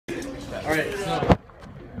Alright, so.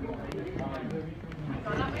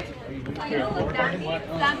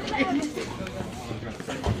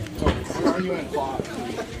 Where are you in Fox?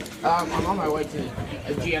 I'm on my way to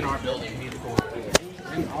a GNR building.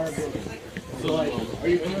 GNR building. So, like, are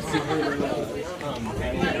you in the super?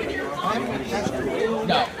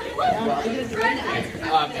 No.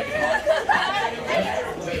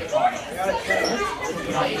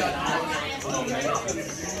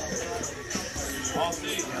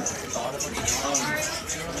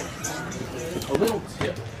 A little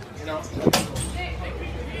tip, you know.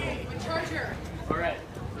 Charger. All right.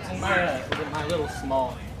 It's in my little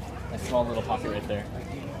small little pocket right there.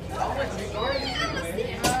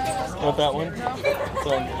 Want that one?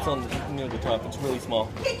 It's on near the top. It's really small.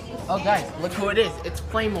 Oh, guys, look who it is. It's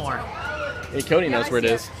Playmor. Hey, Cody knows where it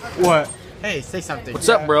is. What? Hey, say something. What's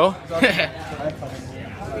up, bro?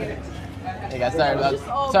 Hey guys,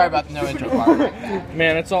 sorry about the no intro part.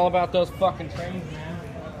 Man, it's all about those fucking trains, man.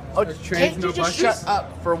 Oh, there's trains, can't no you just buses? shut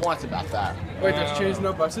up for once about that? Wait, there's trains,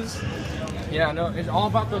 no buses? Yeah, no, it's all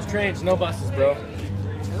about those trains, no buses, bro.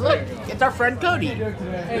 Look, it's our friend Cody.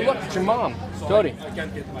 Hey, look, it's your mom, Cody. I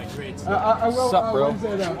can't get my grades. What's up, bro?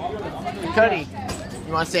 Cody,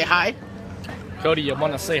 you want to say hi? Cody, you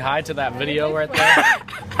want to say hi to that video right there?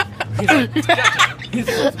 He's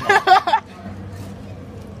so small.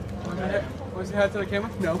 Want to say hi to the camera?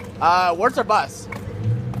 No. Where's our bus?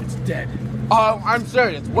 It's dead. Oh, I'm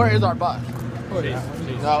serious. Where is our bus? Chase,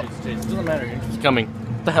 No. Chase. Doesn't matter. He's coming.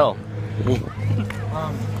 What the hell?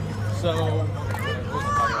 So,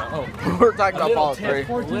 oh, We're talking about Apollo 3.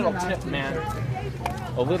 A little tip, man.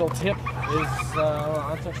 A little tip is,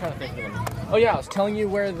 I'm trying to think of them. Oh yeah, I was telling you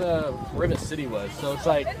where the Rivet City was. So it's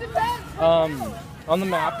like, on the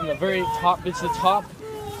map, in the very top, it's the top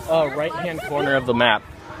right-hand corner of the map.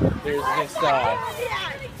 There's this,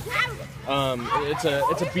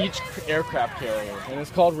 it's a beach aircraft carrier, and it's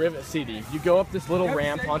called Rivet City. You go up this little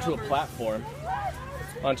ramp onto a platform,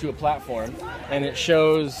 and it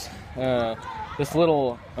shows this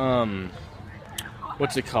little,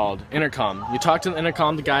 what's it called? Intercom. You talk to the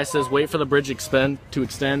intercom, the guy says, wait for the bridge to extend.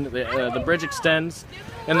 The bridge extends,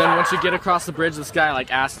 and then once you get across the bridge, this guy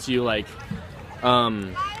like asks you like,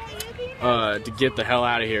 to get the hell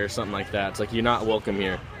out of here or something like that. It's like, you're not welcome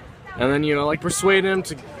here. And then, you know, like persuade him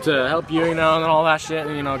to help you, you know, and all that shit,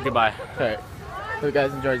 and you know, goodbye. Alright. Hope you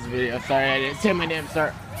guys enjoyed this video. Sorry I didn't say my name,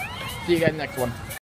 sir. See you guys next one.